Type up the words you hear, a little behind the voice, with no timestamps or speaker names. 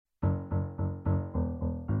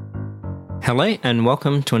Hello and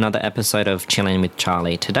welcome to another episode of Chilling with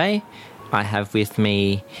Charlie. Today, I have with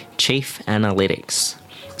me Chief Analytics.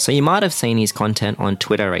 So you might have seen his content on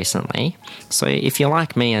Twitter recently. So if you're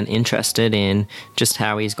like me and interested in just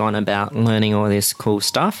how he's gone about learning all this cool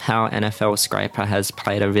stuff, how NFL Scraper has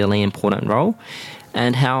played a really important role,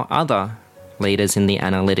 and how other leaders in the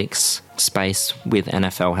analytics space with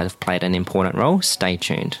NFL have played an important role, stay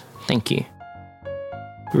tuned. Thank you.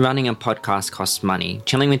 Running a podcast costs money.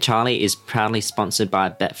 Chilling with Charlie is proudly sponsored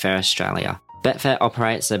by Betfair Australia. Betfair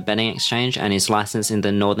operates a betting exchange and is licensed in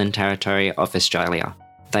the Northern Territory of Australia.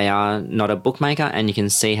 They are not a bookmaker, and you can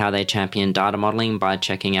see how they champion data modelling by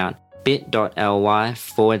checking out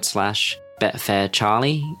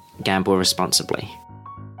bit.ly/BetfairCharlie. Gamble responsibly.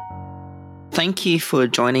 Thank you for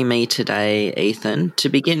joining me today, Ethan. To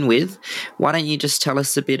begin with, why don't you just tell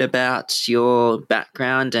us a bit about your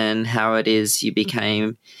background and how it is you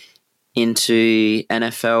became into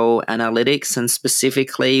NFL analytics and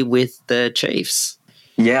specifically with the Chiefs?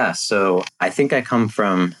 Yeah, so I think I come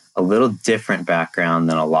from a little different background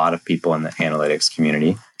than a lot of people in the analytics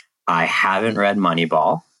community. I haven't read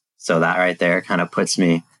Moneyball, so that right there kind of puts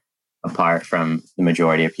me apart from the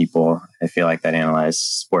majority of people, I feel like, that analyze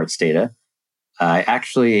sports data. I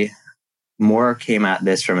actually more came at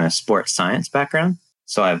this from a sports science background.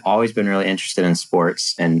 So I've always been really interested in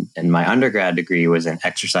sports, and my undergrad degree was in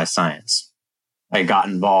exercise science. I got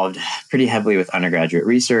involved pretty heavily with undergraduate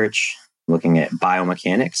research, looking at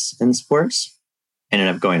biomechanics in sports. Ended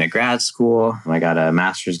up going to grad school. I got a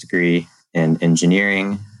master's degree in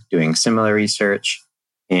engineering, doing similar research.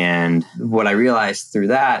 And what I realized through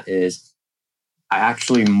that is I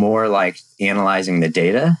actually more liked analyzing the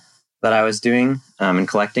data that I was doing and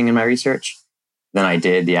collecting in my research than I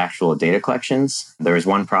did the actual data collections. There was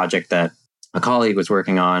one project that a colleague was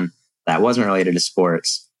working on that wasn't related to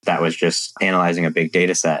sports, that was just analyzing a big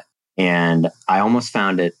data set. And I almost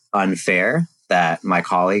found it unfair that my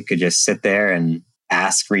colleague could just sit there and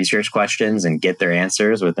ask research questions and get their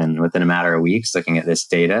answers within a matter of weeks looking at this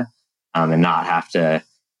data, and not have to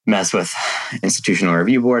mess with institutional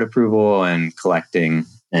review board approval and collecting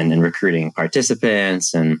and recruiting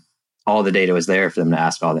participants, and all the data was there for them to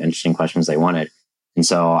ask all the interesting questions they wanted. And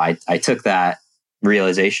so I took that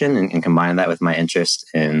realization and combined that with my interest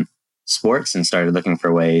in sports and started looking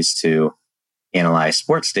for ways to analyze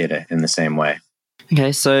sports data in the same way.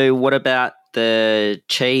 Okay, so what about the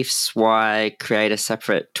Chiefs? Why create a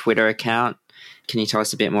separate Twitter account? Can you tell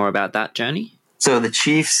us a bit more about that journey? So the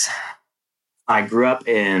Chiefs, I grew up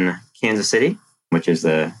in Kansas City, which is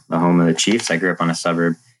the home of the Chiefs. I grew up in a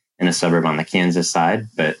suburb on the Kansas side,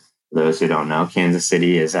 but for those who don't know, Kansas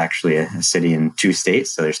City is actually a city in two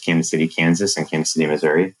states. So there's Kansas City, Kansas, and Kansas City,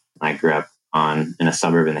 Missouri. I grew up in a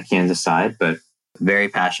suburb in the Kansas side, but very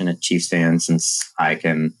passionate Chiefs fan since I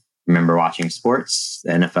can remember watching sports.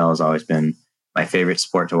 The NFL has always been my favorite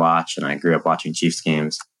sport to watch, and I grew up watching Chiefs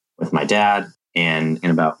games with my dad. And in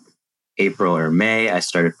about April or May, I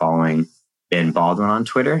started following Ben Baldwin on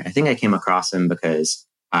Twitter. I think I came across him because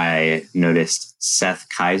I noticed Seth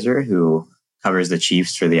Kaiser, who covers the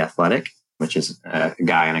Chiefs for The Athletic, which is a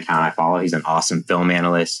guy, an account I follow. He's an awesome film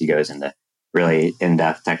analyst. He goes into really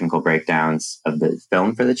in-depth technical breakdowns of the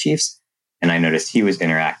film for the Chiefs. And I noticed he was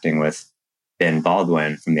interacting with Ben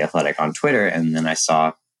Baldwin from The Athletic on Twitter. And then I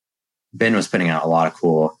saw Ben was putting out a lot of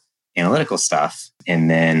cool analytical stuff.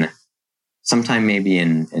 And then sometime maybe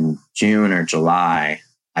in June or July,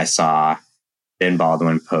 I saw Ben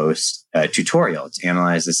Baldwin post a tutorial to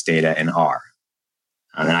analyze this data in R.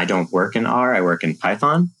 And I don't work in R, I work in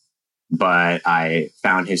Python, but I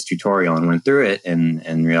found his tutorial and went through it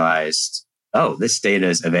and realized, oh, this data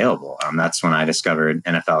is available. That's when I discovered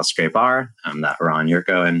NFL Scrape R, that Ron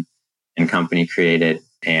Yurko and company created.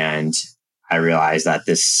 And I realized that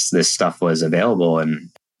this stuff was available and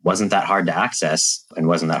wasn't that hard to access and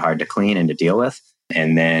wasn't that hard to clean and to deal with.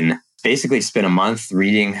 And then basically spent a month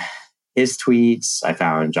reading his tweets. I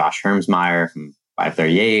found Josh Hermsmeyer from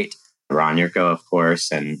 538, Ron Yurko, of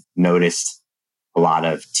course, and noticed a lot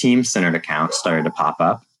of team-centered accounts started to pop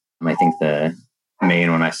up. I think the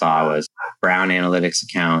main one I saw was Brown Analytics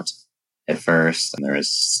account at first, and there was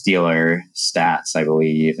Steeler Stats, I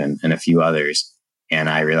believe, and a few others. And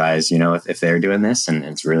I realized, if they're doing this and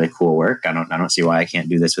it's really cool work, I don't see why I can't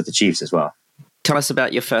do this with the Chiefs as well. Tell us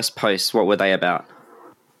about your first posts. What were they about?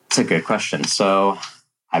 It's a good question. So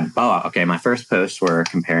my first posts were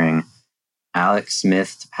comparing Alex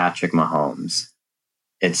Smith to Patrick Mahomes.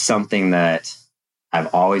 It's something that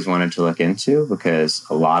I've always wanted to look into because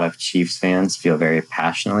a lot of Chiefs fans feel very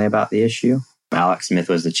passionately about the issue. Alex Smith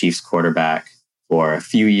was the Chiefs quarterback for a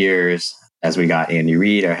few years as we got Andy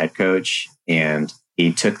Reid, our head coach, and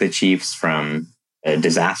he took the Chiefs from a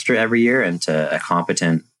disaster every year into a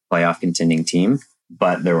competent playoff contending team.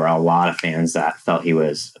 But there were a lot of fans that felt he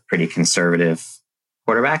was a pretty conservative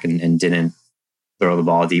quarterback and didn't throw the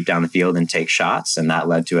ball deep down the field and take shots. And that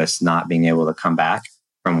led to us not being able to come back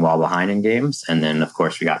from well behind in games. And then, of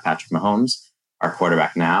course, we got Patrick Mahomes, our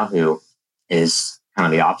quarterback now, who is kind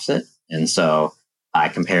of the opposite. And so I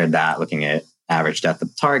compared that looking at average depth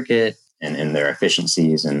of target and their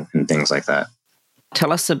efficiencies and things like that.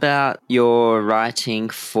 Tell us about your writing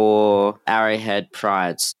for Arrowhead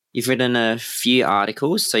Prides. You've written a few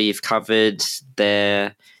articles, so you've covered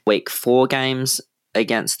their Week 4 games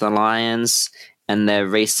against the Lions and their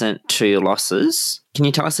recent 2 losses. Can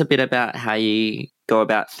you tell us a bit about how you go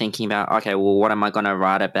about thinking about, okay, well, what am I going to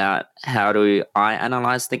write about? How do I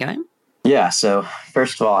analyze the game? Yeah, so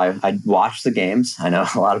first of all, I watch the games. I know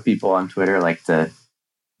a lot of people on Twitter like to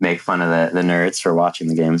make fun of the nerds for watching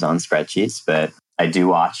the games on spreadsheets, but I do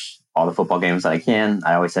watch all the football games that I can.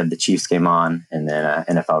 I always have the Chiefs game on and then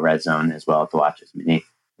NFL Red Zone as well to watch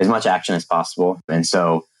as much action as possible. And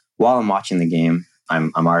so while I'm watching the game,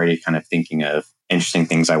 I'm already kind of thinking of interesting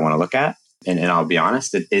things I want to look at. And I'll be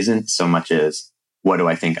honest, it isn't so much as what do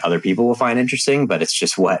I think other people will find interesting, but it's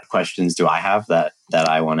just what questions do I have that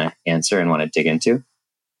I want to answer and want to dig into.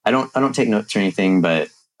 I don't take notes or anything, but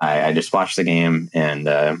I just watch the game and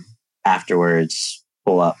afterwards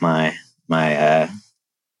pull up my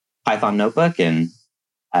Python notebook. And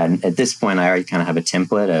at this point, I already kind of have a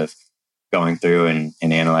template of going through and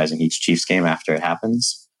analyzing each Chiefs game after it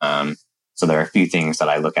happens. So there are a few things that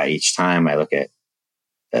I look at each time. I look at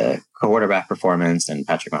the quarterback performance and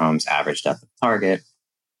Patrick Mahomes' average depth of target.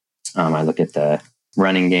 I look at the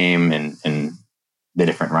running game and the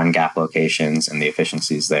different run gap locations and the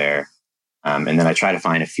efficiencies there. And then I try to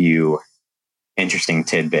find a few interesting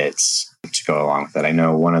tidbits to go along with it. I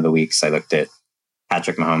know one of the weeks I looked at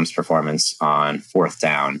Patrick Mahomes' performance on 4th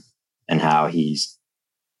down and how he's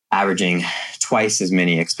averaging twice as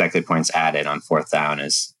many expected points added on 4th down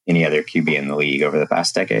as any other QB in the league over the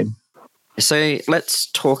past decade. So let's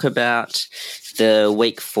talk about the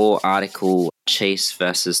Week 4 article, Chiefs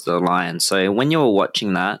versus the Lions. So when you were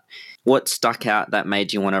watching that, what stuck out that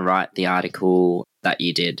made you want to write the article that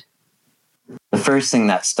you did? The first thing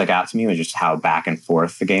that stuck out to me was just how back and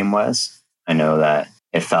forth the game was. I know that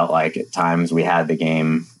it felt like at times we had the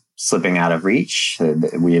game slipping out of reach,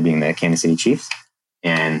 we being the Kansas City Chiefs.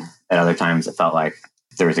 And at other times it felt like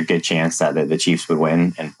there was a good chance that the Chiefs would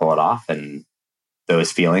win and pull it off. And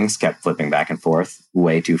those feelings kept flipping back and forth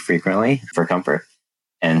way too frequently for comfort.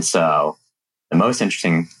 And so the most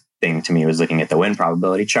interesting thing to me was looking at the win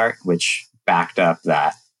probability chart, which backed up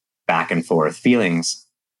that back and forth feelings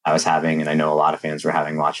I was having. And I know a lot of fans were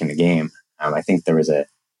having watching the game. I think there was a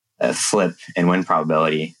flip in win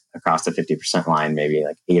probability across the 50% line, maybe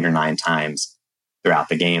like 8 or 9 times throughout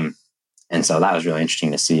the game. And so that was really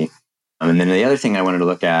interesting to see. And then the other thing I wanted to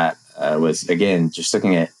look at was, again, just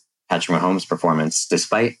looking at Patrick Mahomes' performance.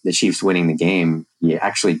 Despite the Chiefs winning the game, he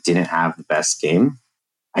actually didn't have the best game.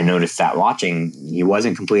 I noticed that watching, he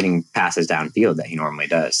wasn't completing passes downfield that he normally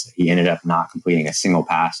does. He ended up not completing a single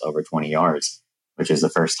pass over 20 yards, which is the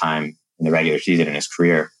first time in the regular season in his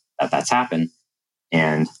career that that's happened.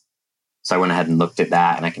 And so I went ahead and looked at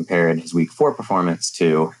that, and I compared his Week 4 performance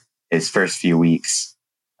to his first few weeks,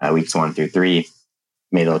 weeks 1 through 3,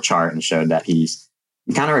 made a little chart and showed that he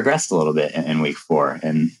kind of regressed a little bit in Week 4.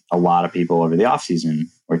 And a lot of people over the offseason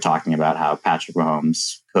were talking about how Patrick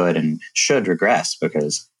Mahomes could and should regress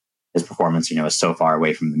because his performance, is so far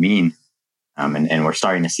away from the mean. And we're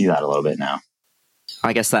starting to see that a little bit now.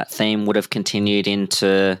 I guess that theme would have continued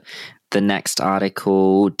into the next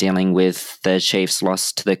article dealing with the Chiefs'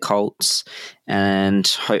 loss to the Colts, and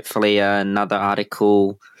hopefully another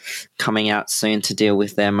article coming out soon to deal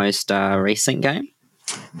with their most recent game.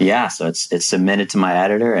 Yeah, so it's submitted to my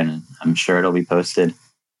editor, and I'm sure it'll be posted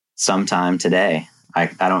sometime today. I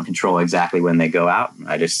don't control exactly when they go out.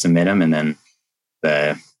 I just submit them, and then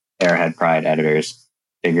the Arrowhead Pride editors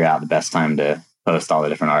figure out the best time to post all the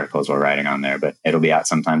different articles we're writing on there. But it'll be out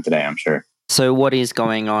sometime today, I'm sure. So what is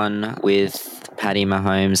going on with Patty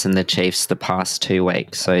Mahomes and the Chiefs the past 2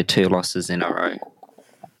 weeks? So 2 losses in a row.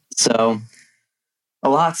 So a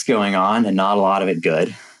lot's going on, and not a lot of it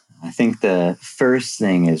good. I think the first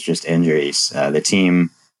thing is just injuries. The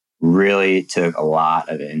team really took a lot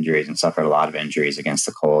of injuries and suffered a lot of injuries against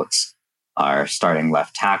the Colts. Our starting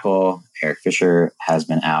left tackle, Eric Fisher, has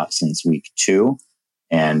been out since Week 2,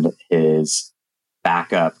 and his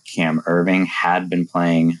backup, Cam Irving, had been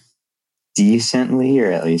playing decently,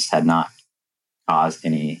 or at least had not caused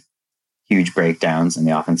any huge breakdowns in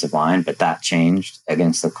the offensive line, but that changed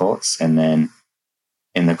against the Colts. And then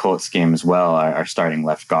in the Colts game as well, our starting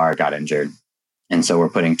left guard got injured. And so we're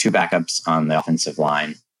putting 2 backups on the offensive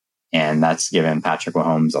line. And that's given Patrick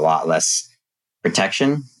Mahomes a lot less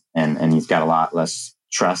protection. And he's got a lot less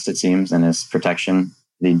trust, it seems, in his protection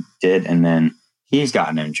that he did. And then he's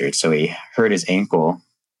gotten injured. So he hurt his ankle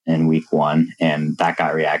in week 1, and that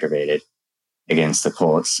got re-aggravated against the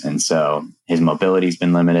Colts. And so his mobility's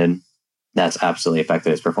been limited. That's absolutely affected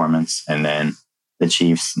his performance. And then the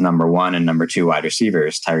Chiefs' number 1 and number 2 wide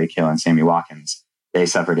receivers, Tyreek Hill and Sammy Watkins, they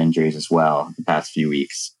suffered injuries as well the past few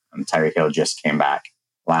weeks. Tyreek Hill just came back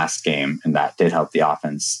last game, and that did help the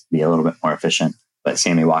offense be a little bit more efficient. But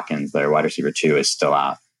Sammy Watkins, their wide receiver 2, is still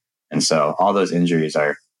out. And so all those injuries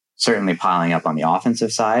are certainly piling up on the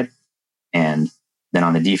offensive side. And then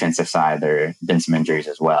on the defensive side, there have been some injuries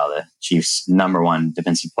as well. The Chiefs' number 1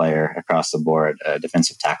 defensive player across the board,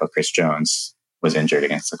 defensive tackle Chris Jones, was injured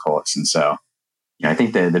against the Colts. And so, I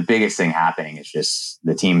think the biggest thing happening is just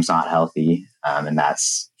the team's not healthy, and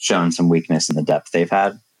that's shown some weakness in the depth they've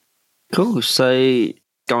had. Cool. So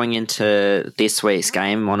going into this week's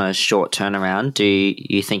game on a short turnaround, do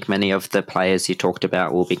you think many of the players you talked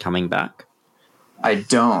about will be coming back? I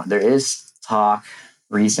don't. There is talk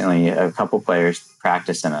recently, a couple players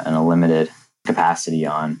practiced in a limited capacity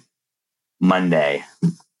on Monday.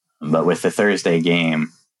 But with the Thursday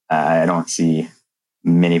game, I don't see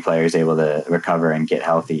many players able to recover and get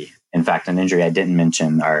healthy. In fact, an injury I didn't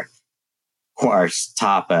mention, our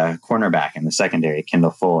top cornerback in the secondary,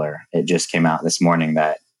 Kendall Fuller, it just came out this morning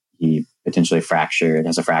that he potentially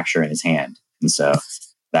has a fracture in his hand. And so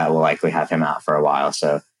that will likely have him out for a while.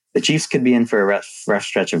 So the Chiefs could be in for a rough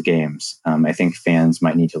stretch of games. I think fans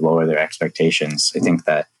might need to lower their expectations. I think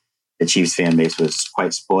that the Chiefs fan base was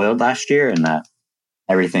quite spoiled last year and that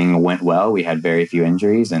everything went well. We had very few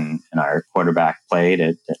injuries and our quarterback played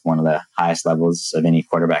at one of the highest levels of any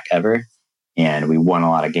quarterback ever. And we won a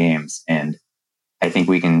lot of games. And I think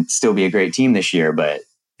we can still be a great team this year, but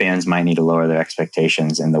fans might need to lower their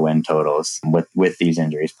expectations in the win totals with these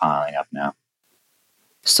injuries piling up now.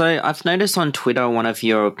 So I've noticed on Twitter, one of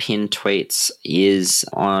your pinned tweets is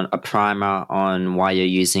on a primer on why you're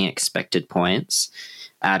using expected points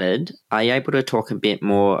added. Are you able to talk a bit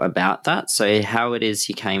more about that? So how it is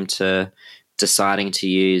you came to deciding to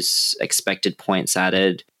use expected points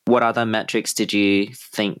added? What other metrics did you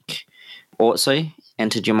think also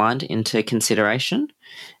entered your mind into consideration?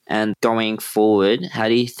 And going forward, how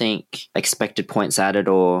do you think expected points added,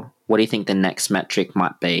 or what do you think the next metric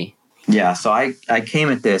might be? Yeah, so I came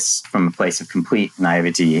at this from a place of complete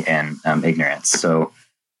naivety and ignorance. So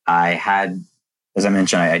I had, as I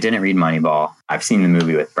mentioned, I didn't read Moneyball. I've seen the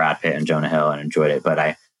movie with Brad Pitt and Jonah Hill and enjoyed it, but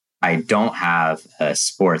I don't have a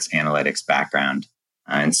sports analytics background.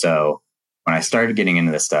 And so when I started getting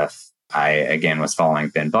into this stuff, I, again, was following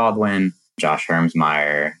Ben Baldwin, Josh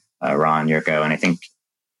Hermsmeyer, Ron Yurko, and I think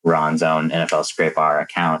Ron's own NFL Scrape R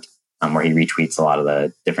account, where he retweets a lot of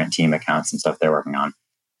the different team accounts and stuff they're working on.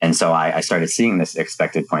 And so I started seeing this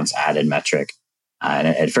expected points added metric. And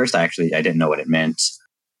at first, I didn't know what it meant.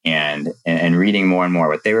 And reading more and more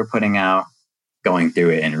what they were putting out, going through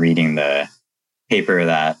it and reading the paper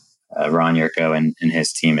that Ron Yurko and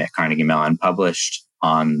his team at Carnegie Mellon published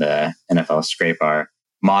on the NFL Scrape R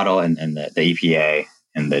model and the EPA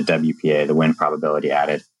and the WPA, the win probability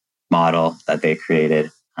added model that they created.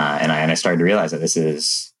 And I started to realize that this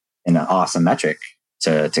is an awesome metric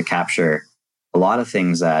to capture a lot of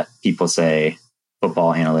things that people say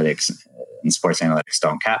football analytics and sports analytics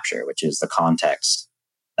don't capture, which is the context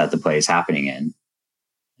that the play is happening in.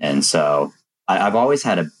 And so I've always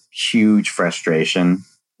had a huge frustration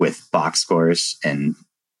with box scores and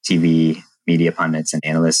TV media pundits and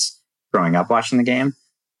analysts growing up watching the game.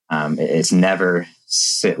 It's never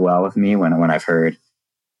sit well with me when I've heard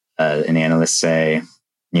an analyst say,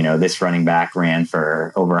 this running back ran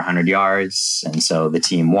for over 100 yards, and so the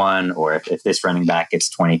team won. Or if this running back gets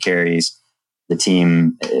 20 carries, the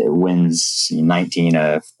team wins 19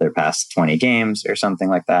 of their past 20 games or something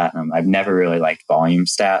like that. I've never really liked volume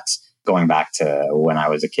stats. Going back to when I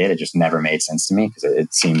was a kid, it just never made sense to me because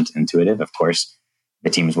it seemed intuitive. Of course, the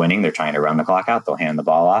team's winning. They're trying to run the clock out. They'll hand the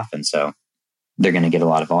ball off. And so they're going to get a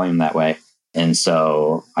lot of volume that way. And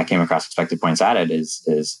so I came across expected points added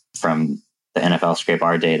is from the NFL Scrape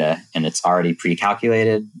R data, and it's already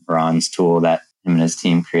pre-calculated. Ron's tool that him and his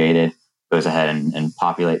team created goes ahead and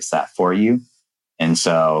populates that for you. And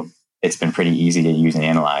so it's been pretty easy to use and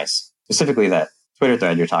analyze. Specifically that Twitter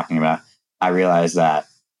thread you're talking about, I realized that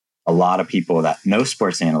a lot of people that know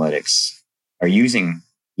sports analytics are using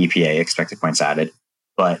EPA, expected points added,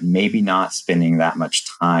 but maybe not spending that much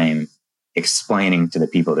time explaining to the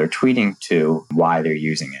people they're tweeting to why they're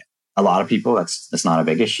using it. a lot of people, that's not a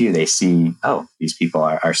big issue. They see, oh, these people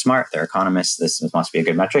are smart. They're economists. This must be a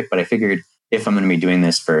good metric. But I figured if I'm going to be doing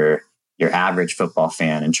this for your average football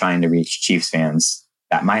fan and trying to reach Chiefs fans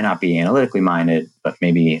that might not be analytically minded, but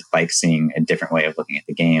maybe like seeing a different way of looking at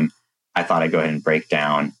the game, I thought I'd go ahead and break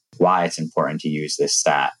down why it's important to use this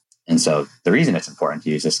stat. And so the reason it's important to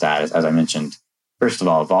use this stat is, as I mentioned, first of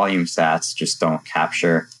all, volume stats just don't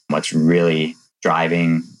capture what's really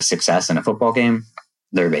driving success in a football game.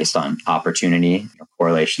 They're based on opportunity.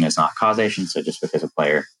 Correlation is not causation. So just because a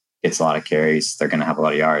player gets a lot of carries, they're going to have a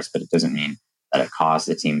lot of yards, but it doesn't mean that it caused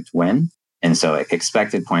the team to win. And so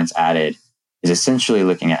expected points added is essentially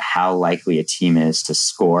looking at how likely a team is to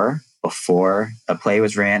score before a play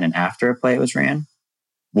was ran and after a play was ran.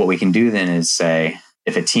 What we can do then is say,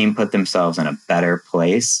 if a team put themselves in a better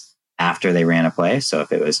place after they ran a play, so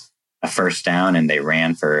if it was a first down and they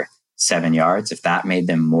ran for 7 yards, if that made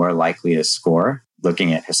them more likely to score,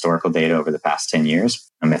 looking at historical data over the past 10 years,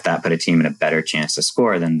 if that put a team in a better chance to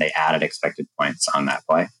score, then they added expected points on that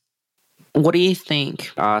play. What do you think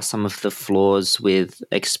are some of the flaws with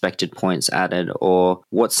expected points added, or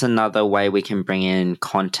what's another way we can bring in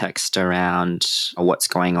context around what's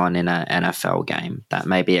going on in an NFL game that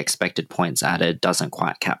maybe expected points added doesn't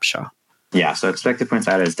quite capture? Yeah, so expected points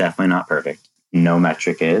added is definitely not perfect. No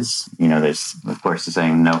metric is. There's, of course, the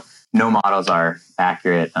saying no models are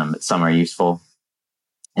accurate, but some are useful.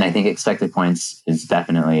 And I think expected points is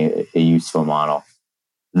definitely a useful model.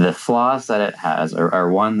 The flaws that it has are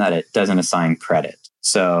one, that it doesn't assign credit.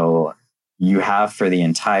 So you have for the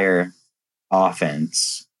entire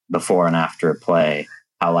offense before and after a play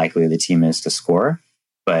how likely the team is to score.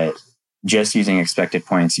 But just using expected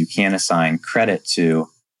points, you can't assign credit to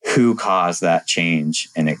who caused that change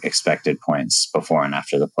in expected points before and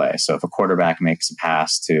after the play. So if a quarterback makes a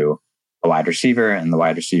pass to a wide receiver and the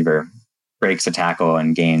wide receiver breaks a tackle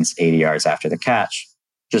and gains 80 yards after the catch,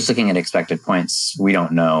 just looking at expected points, we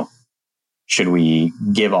don't know, should we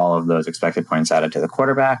give all of those expected points added to the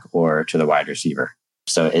quarterback or to the wide receiver?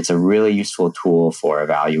 So it's a really useful tool for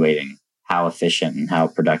evaluating how efficient and how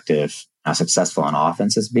productive, how successful an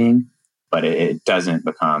offense is being, but it doesn't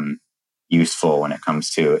become useful when it comes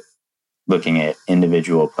to looking at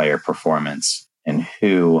individual player performance and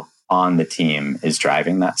who on the team is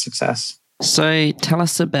driving that success. So tell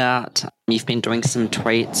us about, you've been doing some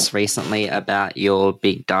tweets recently about your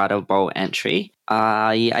Big Data Bowl entry.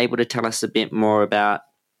 Are you able to tell us a bit more about,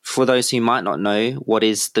 for those who might not know, what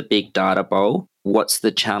is the Big Data Bowl? What's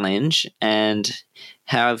the challenge? And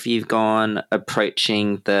how have you gone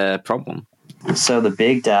approaching the problem? So the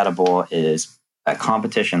Big Data Bowl is a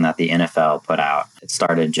competition that the NFL put out. It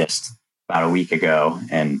started just about a week ago,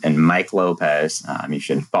 and Mike Lopez, you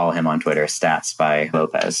should follow him on Twitter, Stats by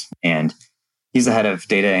Lopez, and he's the head of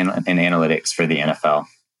data and analytics for the NFL.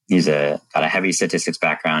 He's got a heavy statistics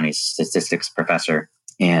background. He's a statistics professor.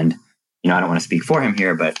 And, I don't want to speak for him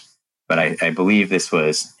here, but I believe this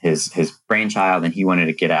was his brainchild, and he wanted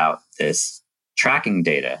to get out this tracking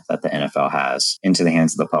data that the NFL has into the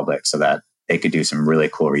hands of the public so that they could do some really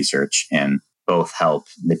cool research and both help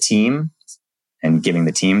the team and giving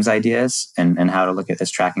the teams ideas and how to look at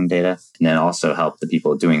this tracking data, and then also help the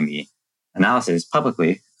people doing the analysis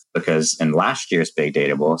publicly. Because in last year's Big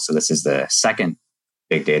Data Bowl, so this is the second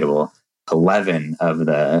Big Data Bowl, 11 of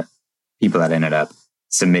the people that ended up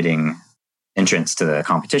submitting entrance to the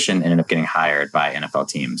competition ended up getting hired by NFL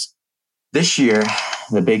teams. This year,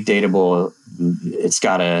 the Big Data Bowl, it's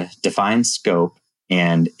got a defined scope,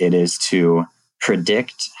 and it is to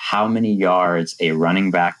predict how many yards a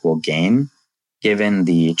running back will gain given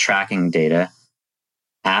the tracking data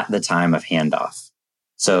at the time of handoff.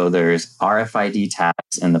 So there's RFID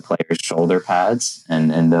tags in the player's shoulder pads,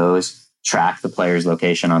 and those track the player's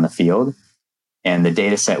location on the field. And the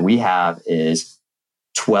data set we have is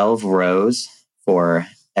 12 rows for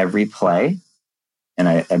every play. And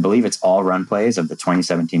I believe it's all run plays of the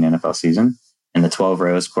 2017 NFL season. And the 12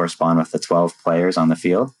 rows correspond with the 12 players on the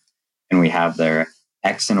field. And we have their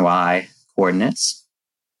X and Y coordinates.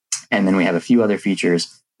 And then we have a few other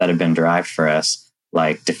features that have been derived for us,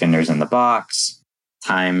 like defenders in the box,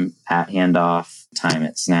 time at handoff, time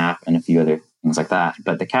at snap, and a few other things like that.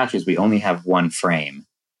 But the catch is we only have one frame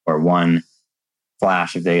or one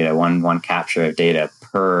flash of data, one capture of data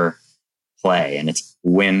per play. And it's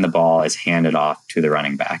when the ball is handed off to the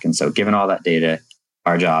running back. And so given all that data,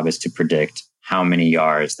 our job is to predict how many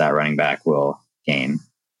yards that running back will gain.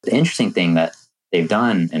 The interesting thing that they've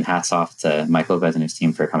done, and hats off to Mike Lopez and his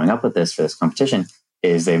team for coming up with this for this competition,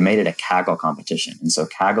 is they've made it a Kaggle competition. And so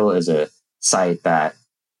Kaggle is a site that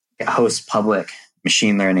hosts public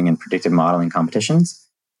machine learning and predictive modeling competitions.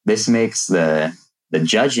 This makes the the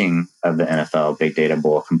judging of the NFL Big Data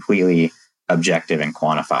Bowl completely objective and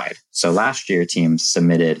quantified. So last year, teams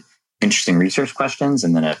submitted interesting research questions,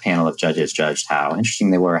 and then a panel of judges judged how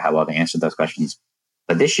interesting they were, how well they answered those questions.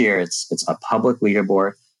 But this year, it's a public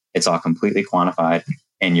leaderboard. It's all completely quantified,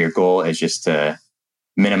 and your goal is just to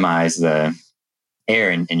minimize the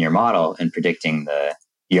error in your model in predicting the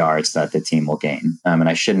yards that the team will gain. And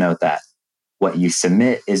I should note that what you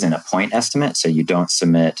submit isn't a point estimate. So you don't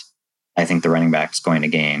submit, I think the running back's going to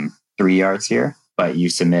gain 3 yards here, but you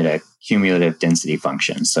submit a cumulative density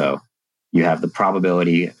function. So you have the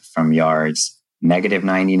probability from yards negative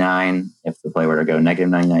 99 if the play were to go negative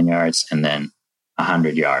 99 yards, and then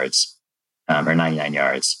 100 yards or 99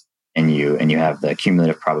 yards. And you have the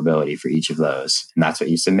cumulative probability for each of those. And that's what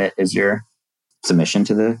you submit as your submission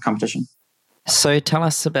to the competition. So tell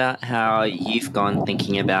us about how you've gone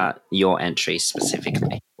thinking about your entry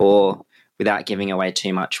specifically, or without giving away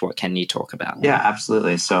too much, what can you talk about? Yeah,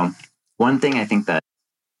 absolutely. So one thing I think that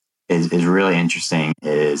is really interesting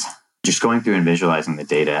is just going through and visualizing the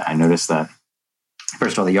data. I noticed that,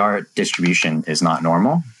 first of all, the yard distribution is not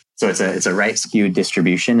normal. So it's a right skewed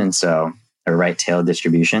distribution, and so a right tail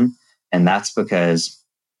distribution. And that's because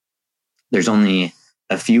there's only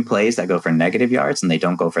a few plays that go for negative yards, and they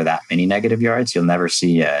don't go for that many negative yards. You'll never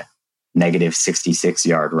see a negative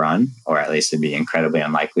 66-yard run, or at least it'd be incredibly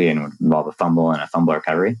unlikely and would involve a fumble and a fumble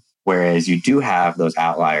recovery. Whereas you do have those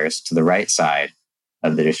outliers to the right side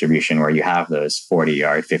of the distribution where you have those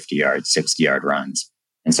 40-yard, 50-yard, 60-yard runs.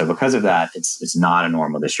 And so because of that, it's not a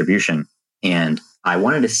normal distribution. And I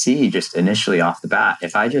wanted to see just initially off the bat,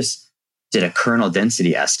 if I just did a kernel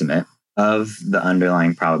density estimate of the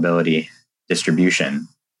underlying probability distribution,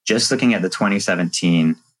 just looking at the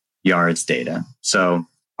 2017 yards data. So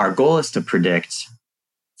our goal is to predict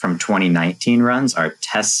from 2019 runs, our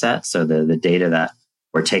test set. So the data that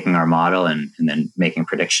we're taking our model and then making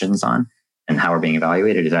predictions on and how we're being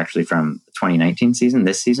evaluated is actually from the 2019 season,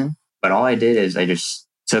 this season. But all I did is I just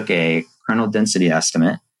took a kernel density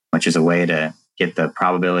estimate, which is a way to get the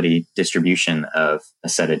probability distribution of a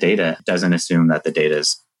set of data. It doesn't assume that the data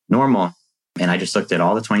is normal. And I just looked at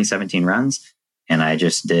all the 2017 runs, and I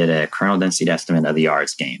just did a kernel density estimate of the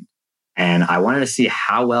yards gained. And I wanted to see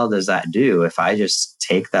how well does that do if I just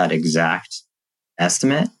take that exact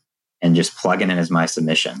estimate and just plug it in as my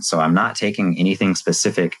submission. So I'm not taking anything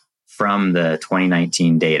specific from the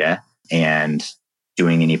 2019 data and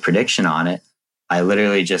doing any prediction on it. I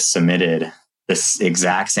literally just submitted this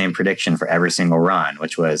exact same prediction for every single run,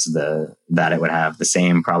 which was that it would have the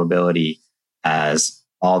same probability as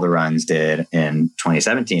all the runs did in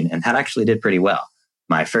 2017. And that actually did pretty well.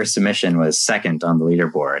 My first submission was second on the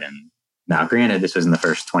leaderboard. And now, granted, this was in the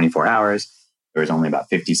first 24 hours. There was only about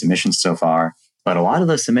 50 submissions so far, but a lot of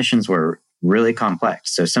those submissions were really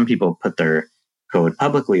complex. So some people put their code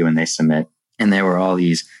publicly when they submit, and there were all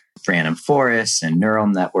these random forests and neural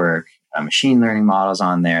network machine learning models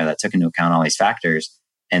on there that took into account all these factors,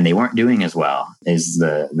 and they weren't doing as well as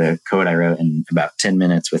the code I wrote in about 10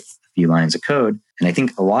 minutes with a few lines of code. And I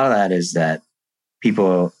think a lot of that is that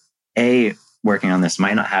people, working on this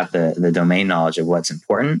might not have the domain knowledge of what's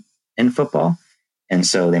important in football. And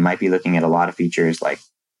so they might be looking at a lot of features like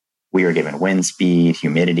we were given wind speed,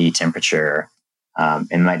 humidity, temperature,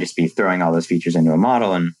 and might just be throwing all those features into a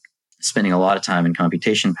model and spending a lot of time and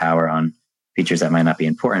computation power on features that might not be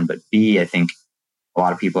important. But B, I think a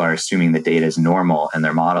lot of people are assuming the data is normal, and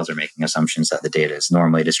their models are making assumptions that the data is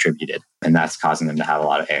normally distributed, and that's causing them to have a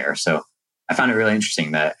lot of error. So I found it really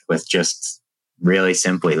interesting that with just really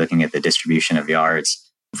simply looking at the distribution of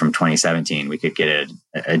yards from 2017, we could get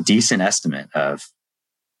a decent estimate of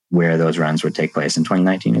where those runs would take place in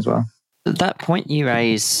 2019 as well. That point you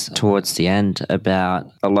raised towards the end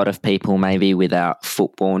about a lot of people maybe without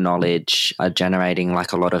football knowledge are generating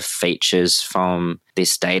like a lot of features from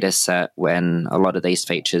this data set when a lot of these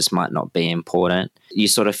features might not be important. You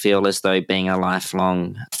sort of feel as though being a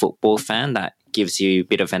lifelong football fan, that gives you a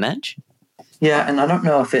bit of an edge? Yeah, and I don't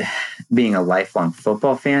know if being a lifelong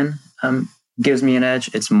football fan gives me an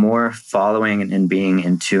edge. It's more following and being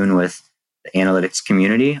in tune with the analytics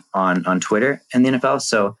community on Twitter and the NFL.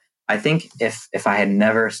 So I think if I had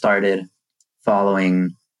never started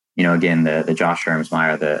following, again, the Josh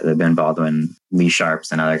Hermsmeyer, the Ben Baldwin, Lee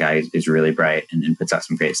Sharps, another guy who's really bright and puts out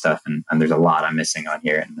some great stuff. And there's a lot I'm missing on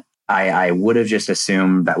here. And I would have just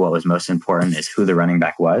assumed that what was most important is who the running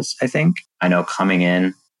back was, I think. I know coming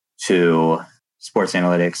in to sports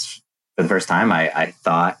analytics for the first time, I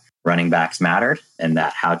thought running backs mattered, and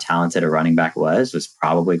that how talented a running back was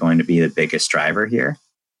probably going to be the biggest driver here.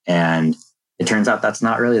 And it turns out that's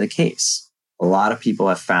not really the case. A lot of people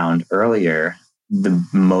have found earlier the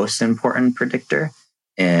most important predictor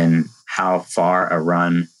in how far a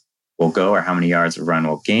run will go or how many yards a run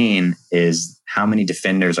will gain is how many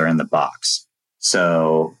defenders are in the box.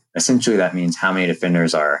 So essentially that means how many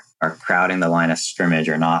defenders are crowding the line of scrimmage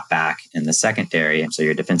or not back in the secondary. So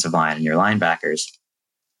your defensive line and your linebackers.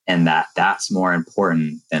 And that's more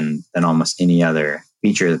important than almost any other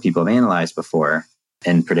feature that people have analyzed before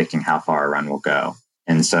in predicting how far a run will go.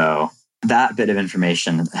 And so that bit of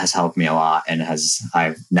information has helped me a lot, and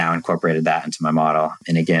I've now incorporated that into my model.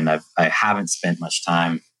 And again, I haven't spent much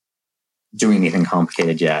time doing anything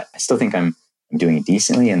complicated yet. I still think I'm doing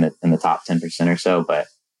decently in the top 10% or so, but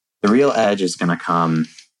the real edge is going to come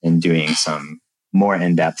in doing some more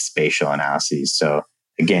in-depth spatial analyses. So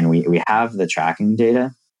again, we have the tracking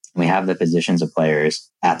data, we have the positions of players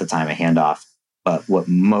at the time of handoff, but what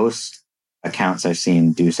most accounts I've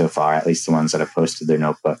seen do so far, at least the ones that have posted their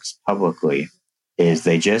notebooks publicly, is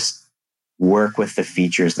they just work with the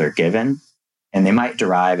features they're given, and they might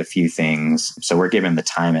derive a few things. So we're given the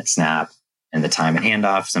time at snap and the time at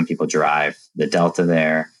handoff. Some people derive the delta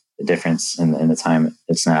there, the difference in the time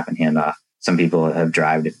at snap and handoff. Some people have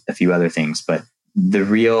derived a few other things, but the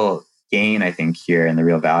real gain, I think, here and the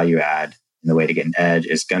real value add and the way to get an edge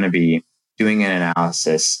is going to be doing an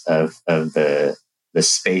analysis of the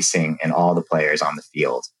spacing and all the players on the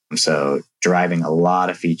field. So deriving a lot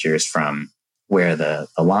of features from where the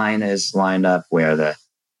line is lined up, where the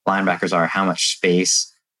linebackers are, how much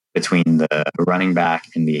space between the running back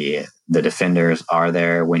and the defenders are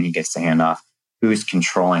there when he gets the handoff, who's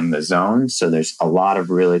controlling the zone. So there's a lot of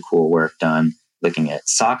really cool work done looking at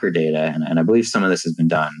soccer data. And I believe some of this has been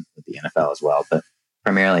done with the NFL as well. But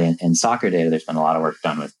primarily in soccer data, there's been a lot of work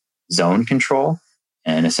done with zone control.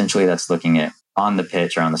 And essentially that's looking at on the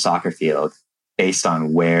pitch or on the soccer field, based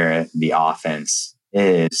on where the offense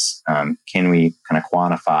is, can we kind of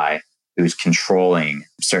quantify who's controlling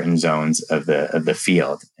certain zones of the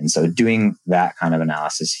field? And so doing that kind of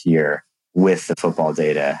analysis here with the football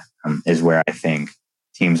data is where I think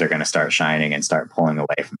teams are going to start shining and start pulling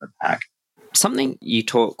away from the pack. Something you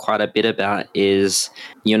talk quite a bit about is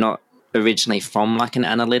you're not originally from like an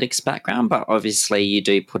analytics background, but obviously you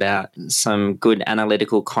do put out some good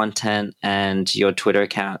analytical content and your Twitter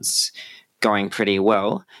account's going pretty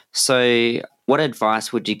well. So what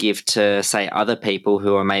advice would you give to, say, other people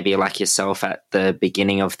who are maybe like yourself at the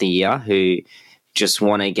beginning of the year who just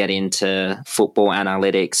want to get into football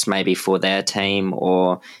analytics, maybe for their team,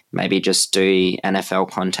 or maybe just do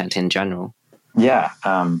NFL content in general? Yeah.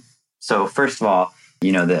 So first of all,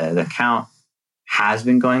 the account has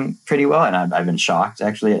been going pretty well, and I've been shocked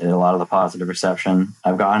actually at a lot of the positive reception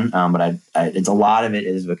I've gotten. But it's a lot of it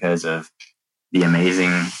is because of the amazing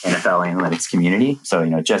NFL analytics community. So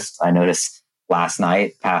I noticed last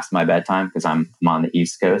night past my bedtime, because I'm on the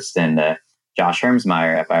East Coast, and Josh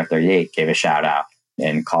Hermsmeyer at Fire38 gave a shout out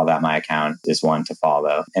and called out my account as one to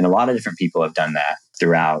follow. And a lot of different people have done that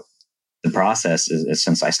throughout the process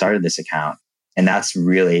since I started this account. And that's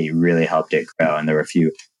really, really helped it grow. And there were a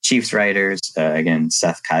few Chiefs writers. Again,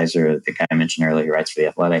 Seth Kaiser, the guy I mentioned earlier, who writes for The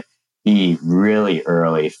Athletic. He really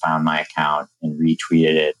early found my account and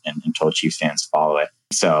retweeted it and told Chiefs fans to follow it.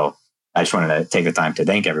 So I just wanted to take the time to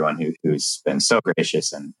thank everyone who's been so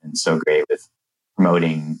gracious and so great with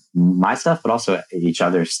promoting my stuff, but also each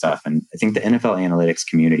other's stuff. And I think the NFL analytics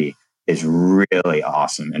community is really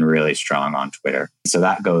awesome and really strong on Twitter. So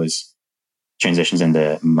that transitions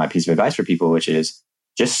into my piece of advice for people, which is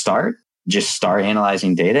just start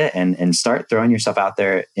analyzing data and start throwing yourself out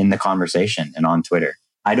there in the conversation and on Twitter.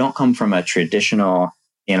 I don't come from a traditional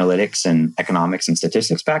analytics and economics and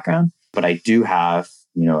statistics background, but I do have,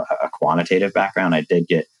 a quantitative background. I did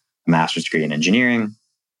get a master's degree in engineering.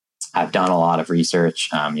 I've done a lot of research,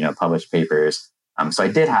 published papers. So I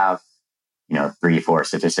did have, 3-4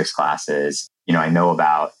 statistics classes. I know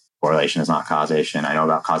about correlation is not causation. I know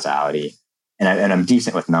about causality, and I'm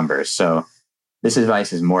decent with numbers. So this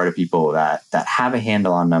advice is more to people that have a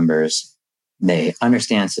handle on numbers. They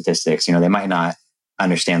understand statistics. They might not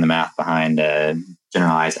understand the math behind a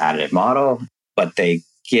generalized additive model, but they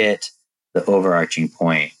get the overarching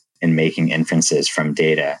point in making inferences from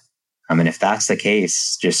data. And if that's the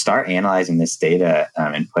case, just start analyzing this data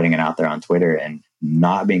and putting it out there on Twitter and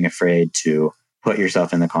not being afraid to put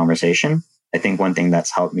yourself in the conversation. I think one thing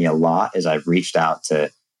that's helped me a lot is I've reached out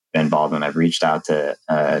to Ben Baldwin. I've reached out to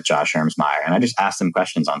Josh Hermsmeyer, and I just asked them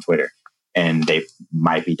questions on Twitter. And they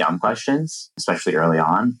might be dumb questions, especially early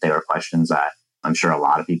on. They were questions that I'm sure a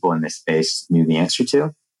lot of people in this space knew the answer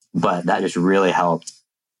to. But that just really helped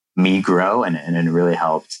me grow and it really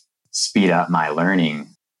helped speed up my learning.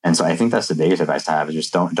 And so I think that's the biggest advice to have is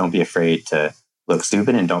just don't be afraid to look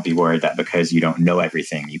stupid, and don't be worried that because you don't know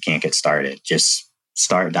everything, you can't get started. Just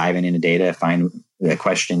start diving into data, find the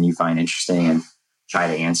question you find interesting and try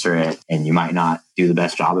to answer it. And you might not do the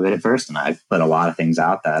best job of it at first. And I've put a lot of things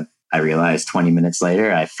out that I realized 20 minutes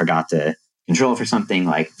later, I forgot to control for something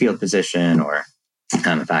like field position or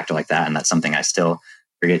a factor like that. And that's something I still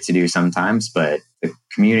forget to do sometimes. But the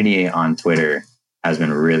community on Twitter has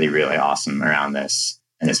been really, really awesome around this.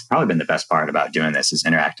 And it's probably been the best part about doing this is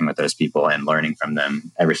interacting with those people and learning from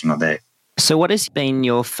them every single day. So what has been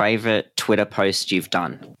your favorite Twitter post you've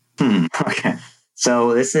done? Okay.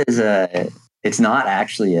 So this is it's not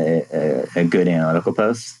actually a good analytical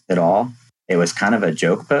post at all. It was kind of a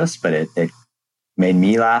joke post, but it made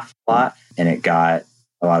me laugh a lot and it got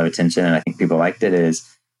a lot of attention. And I think people liked it.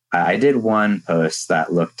 I did one post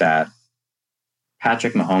that looked at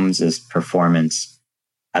Patrick Mahomes' performance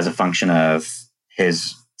as a function of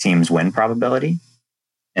his team's win probability.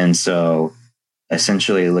 And so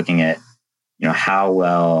essentially looking at, how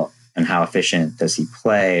well and how efficient does he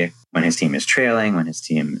play when his team is trailing, when his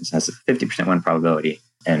team has a 50% win probability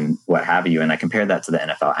and what have you. And I compared that to the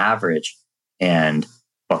NFL average. And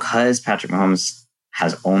because Patrick Mahomes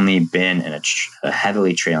has only been in a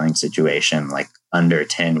heavily trailing situation, like under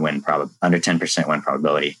 10% win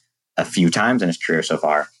probability a few times in his career so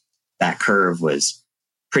far, that curve was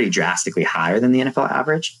pretty drastically higher than the NFL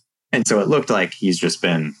average. And so it looked like he's just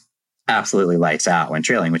been absolutely lights out when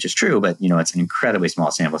trailing, which is true, but it's an incredibly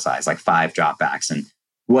small sample size, like 5 dropbacks, and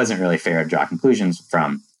wasn't really fair to draw conclusions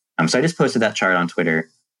from. So I just posted that chart on Twitter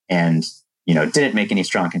and, didn't make any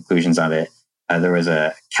strong conclusions of it. There was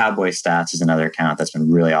a Cowboy Stats is another account that's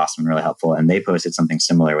been really awesome, really helpful. And they posted something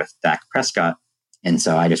similar with Dak Prescott. And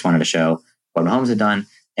so I just wanted to show what Mahomes had done.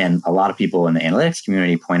 And a lot of people in the analytics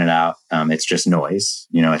community pointed out it's just noise.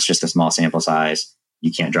 It's just a small sample size.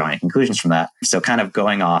 You can't draw any conclusions from that. So kind of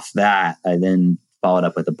going off that, I then followed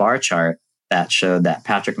up with a bar chart that showed that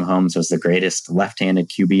Patrick Mahomes was the greatest left-handed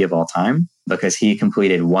QB of all time because he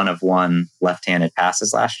completed 1 of 1 left-handed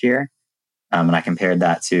passes last year. And I compared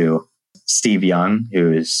that to Steve Young,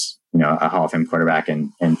 who is, a Hall of Fame quarterback,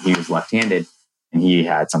 and he was left-handed, and he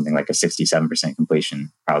had something like a 67%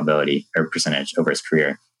 completion probability or percentage over his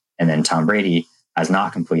career. And then Tom Brady has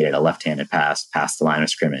not completed a left-handed pass past the line of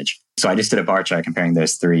scrimmage. So I just did a bar chart comparing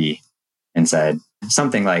those 3 and said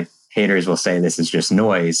something like, haters will say this is just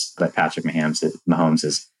noise, but Patrick Mahomes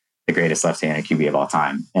is the greatest left-handed QB of all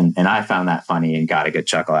time. And I found that funny and got a good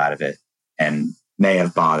chuckle out of it and may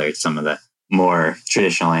have bothered some of the more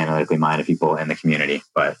traditional analytically minded people in the community.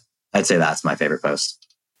 But I'd say that's my favorite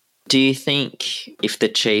post. Do you think if the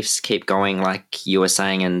Chiefs keep going like you were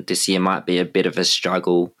saying, and this year might be a bit of a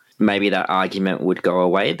struggle, maybe that argument would go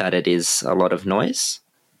away that it is a lot of noise?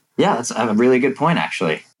 Yeah, that's a really good point,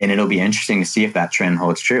 actually. And it'll be interesting to see if that trend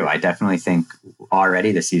holds true. I definitely think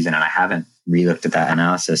already this season, and I haven't relooked at that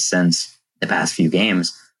analysis since the past few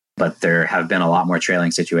games, but there have been a lot more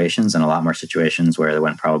trailing situations and a lot more situations where the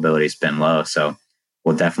win probability has been low. So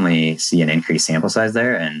we'll definitely see an increased sample size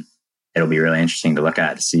there. And it'll be really interesting to look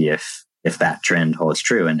at to see if that trend holds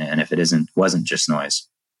true and if it wasn't just noise.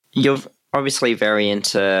 You're obviously very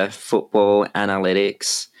into football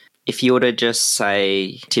analytics. If you were to just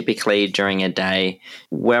say, typically during a day,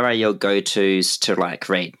 where are your go-tos to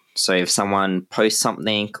read? So if someone posts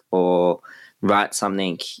something or writes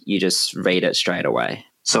something, you just read it straight away.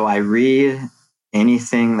 So I read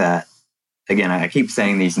anything that, again, I keep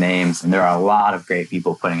saying these names, and there are a lot of great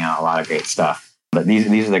people putting out a lot of great stuff. But these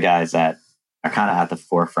are the guys that are kind of at the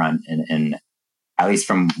forefront, and at least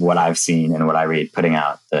from what I've seen and what I read, putting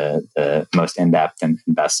out the most in-depth and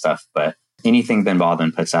best stuff. But anything Ben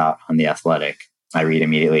Baldwin puts out on The Athletic, I read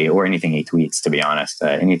immediately, or anything he tweets, to be honest.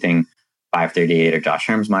 Anything 538 or Josh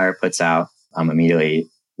Hermsmeyer puts out, I'm immediately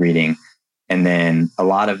reading. And then a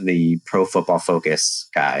lot of the Pro Football Focus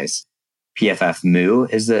guys, PFF Moo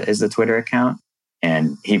is the Twitter account,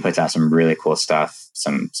 and he puts out some really cool stuff,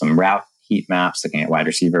 some route heat maps looking at wide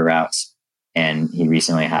receiver routes. And he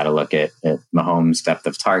recently had a look at Mahomes' depth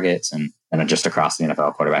of targets and just across the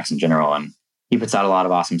NFL quarterbacks in general. And he puts out a lot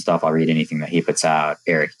of awesome stuff. I'll read anything that he puts out.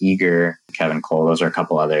 Eric Eager, Kevin Cole, those are a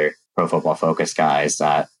couple other Pro Football Focus guys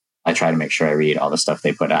that I try to make sure I read all the stuff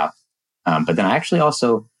they put out. But then I actually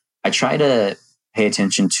I try to pay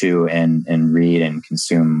attention to and read and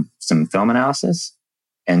consume some film analysis.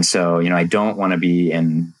 And so, I don't want to be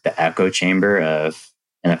in the echo chamber of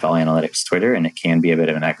NFL Analytics Twitter, and it can be a bit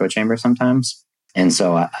of an echo chamber sometimes. And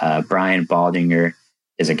so Brian Baldinger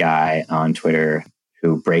is a guy on Twitter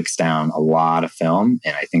who breaks down a lot of film,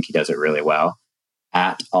 and I think he does it really well.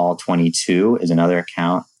 At All22 is another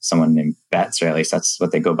account, someone named Betts, or at least that's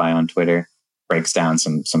what they go by on Twitter, breaks down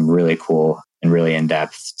some really cool and really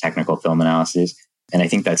in-depth technical film analyses. And I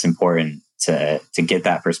think that's important to get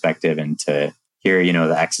that perspective and to hear,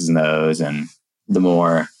 the X's and the O's and the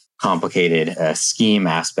more complicated scheme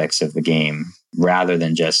aspects of the game, rather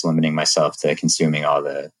than just limiting myself to consuming all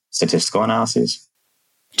the statistical analyses.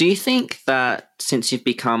 Do you think that since you've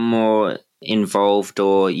become more involved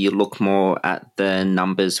or you look more at the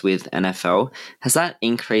numbers with NFL, has that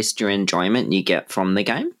increased your enjoyment you get from the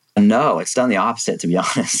game? No, it's done the opposite, to be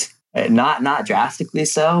honest. Not drastically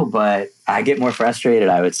so, but I get more frustrated,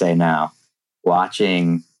 I would say, now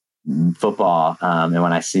watching football. And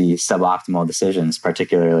when I see suboptimal decisions,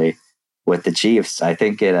 particularly with the Chiefs, I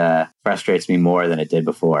think it frustrates me more than it did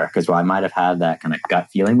before. Because while I might have had that kind of gut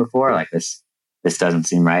feeling before, like this doesn't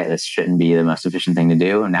seem right, this shouldn't be the most efficient thing to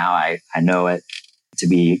do. And now I know it to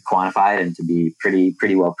be quantified and to be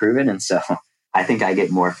pretty well proven. And so I think I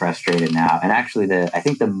get more frustrated now. And actually, I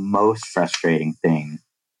think the most frustrating thing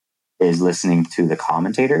is listening to the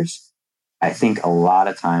commentators. I think a lot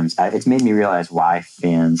of times it's made me realize why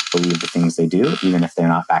fans believe the things they do, even if they're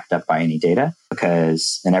not backed up by any data.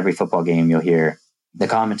 Because in every football game, you'll hear the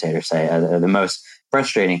commentator say, the most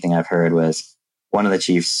frustrating thing I've heard was one of the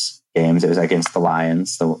Chiefs games. It was against the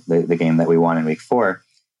Lions, the game that we won in week 4.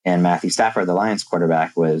 And Matthew Stafford, the Lions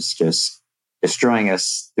quarterback, was just destroying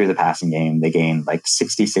us through the passing game. They gained like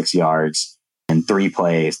 66 yards in 3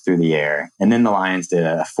 plays through the air. And then the Lions did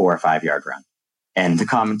a 4 or 5 yard run. And the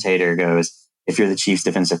commentator goes, if you're the Chiefs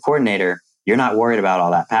defensive coordinator, you're not worried about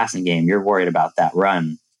all that passing game. You're worried about that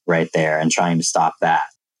run right there and trying to stop that,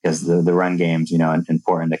 because the run game's,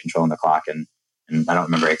 important to controlling the clock. And I don't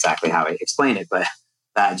remember exactly how he explained it, but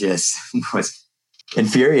that just was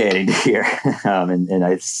infuriating to hear. And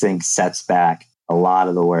I think sets back a lot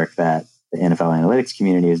of the work that the NFL analytics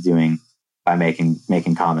community is doing by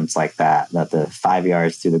making comments like that the 5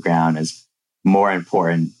 yards through the ground is more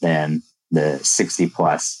important than the 60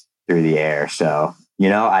 plus through the air. So,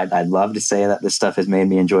 I'd love to say that this stuff has made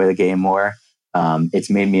me enjoy the game more. It's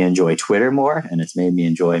made me enjoy Twitter more, and it's made me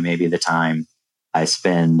enjoy maybe the time I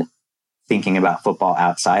spend thinking about football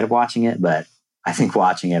outside of watching it. But I think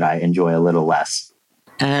watching it, I enjoy a little less.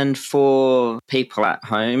 And for people at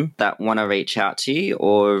home that want to reach out to you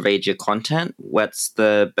or read your content, what's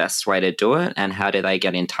the best way to do it, and how do they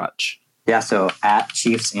get in touch? Yeah, so at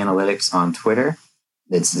Chiefs Analytics on Twitter.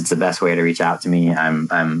 It's the best way to reach out to me.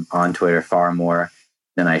 I'm on Twitter far more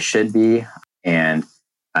than I should be, and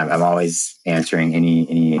I'm always answering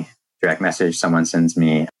any direct message someone sends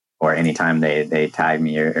me, or anytime they tag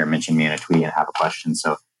me or mention me in a tweet and have a question.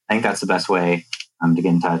 So I think that's the best way to get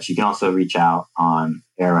in touch. You can also reach out on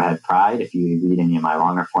Arrowhead Pride. If you read any of my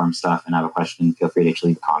longer form stuff and have a question, feel free to actually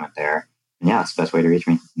leave a comment there. And yeah, it's the best way to reach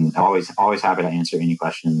me. And always happy to answer any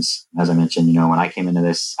questions. As I mentioned, when I came into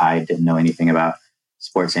this, I didn't know anything about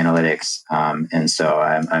sports analytics. And so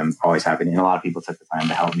I'm always happy. And a lot of people took the time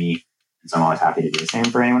to help me. And so I'm always happy to do the same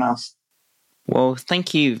for anyone else. Well,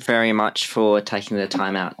 thank you very much for taking the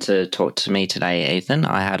time out to talk to me today, Ethan.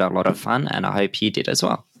 I had a lot of fun, and I hope you did as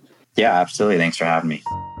well. Yeah, absolutely. Thanks for having me.